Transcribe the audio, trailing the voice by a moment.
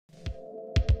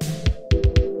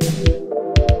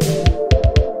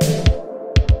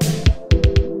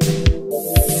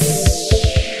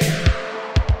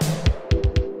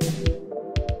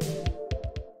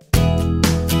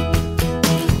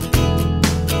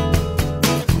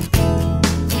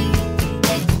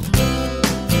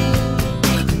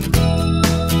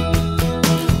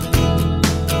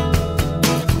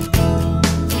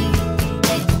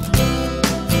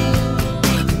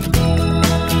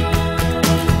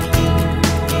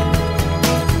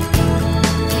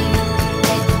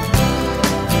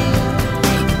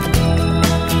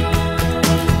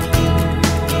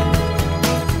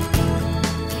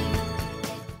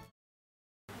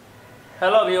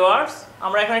Viewers,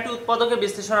 আমরা এখানে একটি উৎপাদকে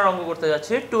বিশ্লেষণের অঙ্ক করতে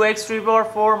যাচ্ছি। 2x to the power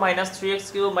 4 minus 3x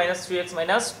cube minus 3x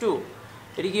minus 2।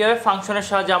 এটি কীভাবে ফাংশনের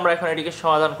সাহায্যে আমরা এখন এটিকে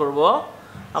সমাধান করব।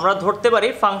 আমরা ধরতে পারি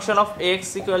function of x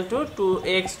equal to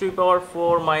 2x to the power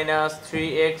 4 minus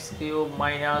 3x cube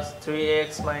minus 3x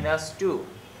minus 2।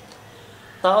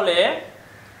 তাহলে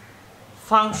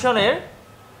ফাংশনের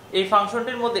এই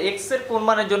ফাংশনটির মধ্যে x এর কোন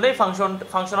মানের জন্য এই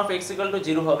function of x equal to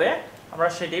 0 হবে, আমরা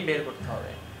সেটি বের করতে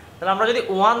হবে। তাহলে আমরা যদি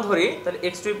 1 ধরি তাহলে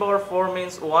x to the power 4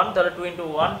 means 1, তাহলে 2 ইনটু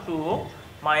 1 2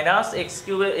 মাইনাস x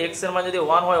কিউবে x এর মান যদি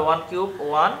 1 হয় 1 cube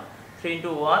 1 3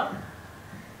 into 1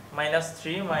 minus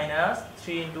 3 minus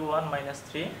 3 into 1 minus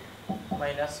 3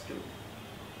 minus 2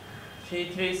 3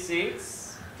 3 6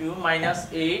 2 minus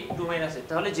 8 2 minus 8,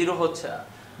 তাহলে 0 হচ্ছে।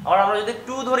 আর আমরা যদি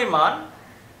 2 ধরি মান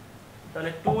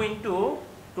তাহলে 2 into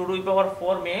 2 to the power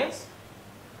 4 means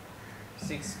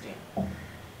 16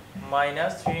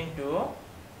 minus 3 into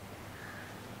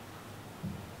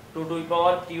 2 to the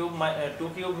power cube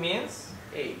 2 cube means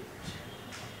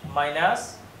 8 minus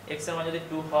x এর মান যদি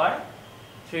 2 হয়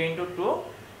 3 into 2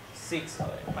 6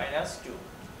 হয় minus 2,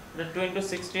 2 into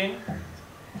 16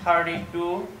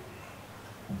 32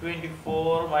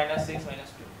 24 minus 6 minus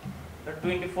 2,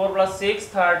 24 plus 6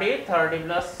 30 30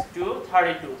 plus 2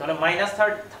 32, তাহলে minus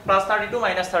 30 plus 32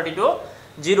 minus 32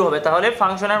 0 হবে। তাহলে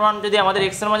ফাংশনের মান যদি আমাদের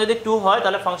x এর মান যদি 2 হয়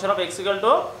তাহলে function of x equal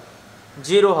to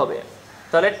 0 হবে।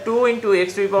 তাহলে 2 into x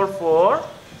to the power 4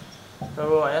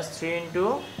 তারপর minus 3 into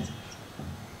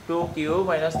 2 cube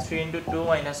minus 3 into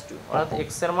 2 minus 2, অর্থাৎ x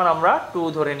এর মান আমরা 2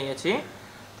 ধরে নিয়েছি।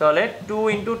 তাহলে 2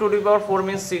 into 2 to the power 4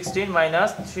 means 16 minus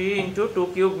 3 into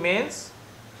 2 cube means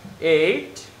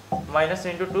 8 minus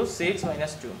 3 into 2 6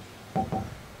 minus 2,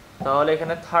 তাহলে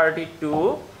এখানে 32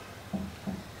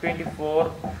 24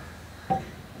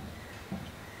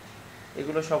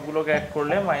 এগুলো সবগুলোকে অ্যাড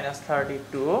করলে minus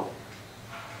 32,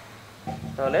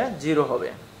 তাহলে 0 হবে।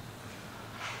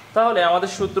 তাহলে আমাদের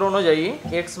সূত্র অনুযায়ী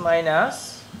x মাইনাস,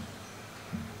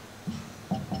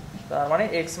 তার মানে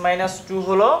x মাইনাস 2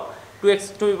 হলো 2x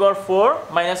to the power 4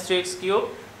 minus 3x cube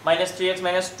minus 3x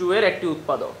minus 2 এর একটি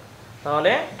উৎপাদক।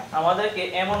 তাহলে আমাদেরকে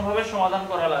এমনভাবে সমাধান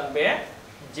করা লাগবে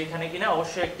যেখানে কিনা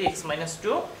অবশ্যই একটি x মাইনাস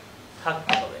 2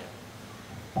 থাকতে হবে।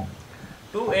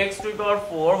 2x to the power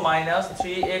 4 minus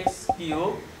 3x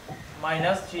cube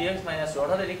minus 3x minus 2,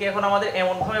 অর্থাৎ এটিকে এখন আমাদের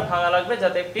এমনভাবে ভাঙা লাগবে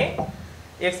যাতে একটি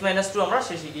x মাইনাস 2 আমরা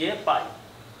শেষে গিয়ে পাই।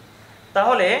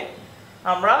 তাহলে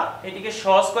আমরা এটিকে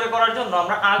সহজ করে করার জন্য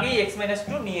আমরা আগেই x মাইনাস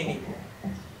 2 নিয়ে নিব।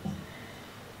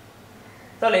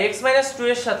 তাহলে x মাইনাস 2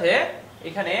 এর সাথে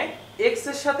এখানে x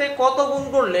এর সাথে কত গুণ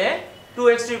করলে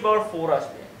 2x টু দি পাওয়ার 4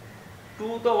 আসবে?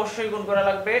 2 তো অবশ্যই গুণ করা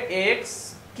লাগবে, x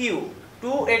কিউব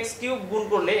 2x কিউব গুণ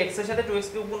করলে x এর সাথে 2x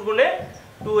কিউব গুণ করলে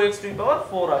 2x টু দি পাওয়ার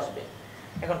 4 আসবে।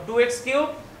 এখন 2x কিউব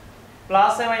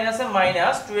প্লাস এ মাইনাস এ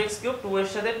মাইনাস 2x কিউব 2 এর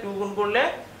সাথে 2 গুণ করলে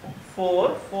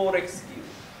 4x কিউব,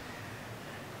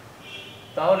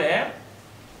 তাহলে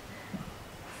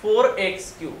 4x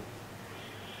কিউব।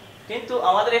 কিন্তু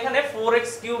আমাদের এখানে 4x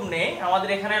কিউব নেই, আমাদের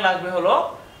এখানে লাগবে হলো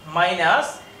মাইনাস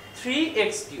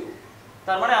 3x কিউব।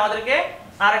 তার মানে আমাদেরকে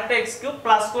আরেকটা x কিউব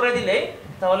প্লাস করে দিলেই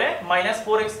তাহলে minus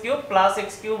 4x cube plus x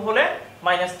cube হলে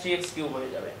মাইনাস 3x কিউব হয়ে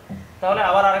যাবে। তাহলে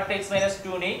আবার আরেকটা x মাইনাস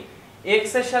 2 নেই, x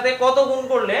এর সাথে কত গুণ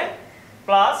করলে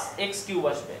প্লাস x কিউব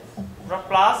আসবে? আমরা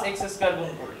প্লাস x স্কয়ার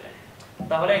গুণ করলে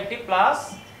তাহলে একটি প্লাস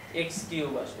x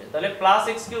কিউব আসবে। তাহলে প্লাস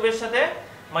x কিউবের সাথে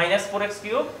মাইনাস 4x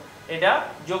কিউব এটা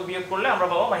যোগ বিয়োগ করলে আমরা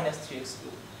পাবো মাইনাস 3x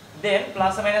কিউব। দেন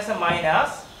প্লাস এ মাইনাসে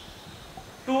মাইনাস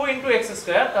 2 ইনটু x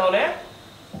স্কয়ার, তাহলে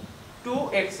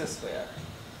 2x স্কয়ার।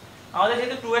 আমাদের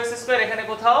যেহেতু 2x স্কয়ার এখানে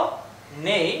কোথাও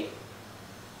নেই,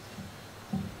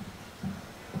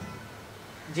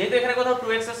 যেহেতু এখানে কোথাও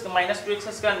 2x মাইনাস 2x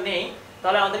স্কয়ার নেই,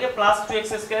 তাহলে আমাদেরকে প্লাস 2x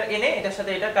স্কয়ার এনে এটার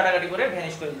সাথে এটা কাটাকাটি করে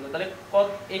ভ্যানিশ করে দিল। তাহলে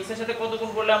x এর সাথে কত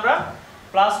গুণ করলে আমরা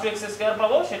প্লাস 2x স্কয়ার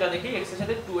পাবো সেটা দেখি। x এর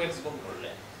সাথে 2x গুণ করলে,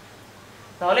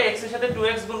 তাহলে x এর সাথে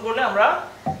 2x গুণ করলে আমরা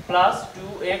প্লাস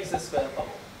 2x স্কয়ার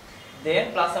পাবো। দেন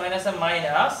plus minus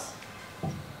minus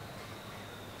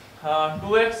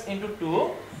 2x into 2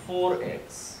 4x,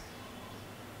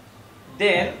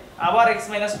 দেন আবার x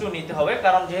মাইনাস 2 নিতে হবে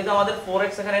কারণ যেহেতু আমাদের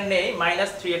 4x এখানে নেই,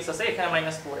 মাইনাস 3x আছে, এখানে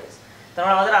মাইনাস 4x, তার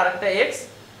মানে আমাদের আরেকটা x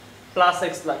প্লাস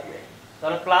x লাগবে।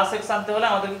 তাহলে প্লাস x আনতে হলে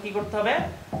আমাদেরকে কি করতে হবে?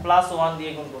 প্লাস 1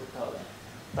 দিয়ে গুণ করতে হবে।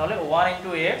 তাহলে 1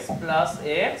 into x plus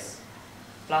x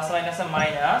plus মাইনাসে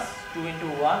মাইনাস 2 ইনটু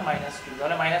 1 মাইনাস 2,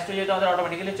 তাহলে মাইনাস 2 যেহেতু আমাদের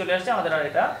অটোমেটিক্যালি চলে আসছে, আমাদের আর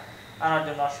এটা আনার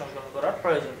জন্য আর সংকলন করার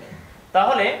প্রয়োজন নেই।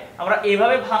 তাহলে আমরা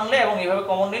এইভাবে ভাঙলে এবং এইভাবে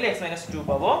কমন নিলে x মাইনাস 2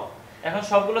 পাবো। এখন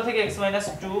সবগুলো থেকে x মাইনাস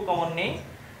 2 কমন নেই,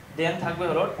 দেন থাকবে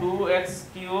হলো 2x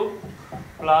cube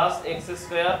plus x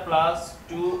square plus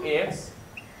 2x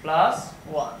plus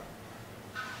 1।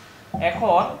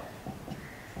 এখন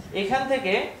এখান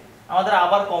থেকে আমাদের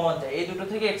আবার কমন যায়, এই দুটো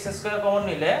থেকে x স্কয়ার কমন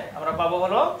নিলে আমরা পাবো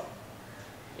হলো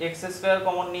x স্কয়ার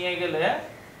কমন নিয়ে গেলে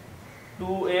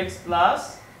 2x প্লাস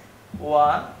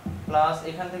 1 প্লাস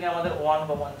এখান থেকে আমাদের 1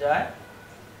 কমন যায়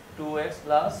 2x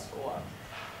প্লাস 1,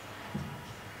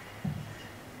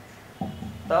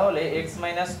 তাহলে x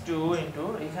মাইনাস 2 ইনটু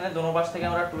এখানে দোনো পাশ থেকে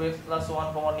আমরা 2x প্লাস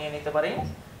 1 কমন নিয়ে নিতে পারি,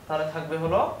 তাহলে থাকবে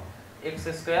হলো x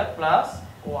স্কয়ার প্লাস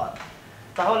 1।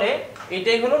 তাহলে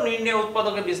এটাই হলো নির্ণয়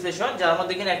উৎপাদকের বিশ্লেষণ, যার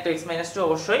মধ্যে কিনা একটা x মাইনাস 2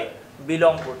 অবশ্যই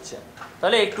বিলং করছে।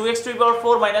 তাহলে 2x to the power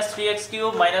 4 minus 3x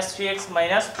cube minus 3x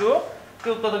minus 2 কে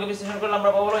উৎপাদকে বিশ্লেষণ করলে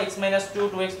আমরা পাবো হলো x minus 2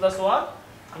 2x plus 1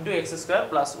 into x square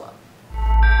plus 1।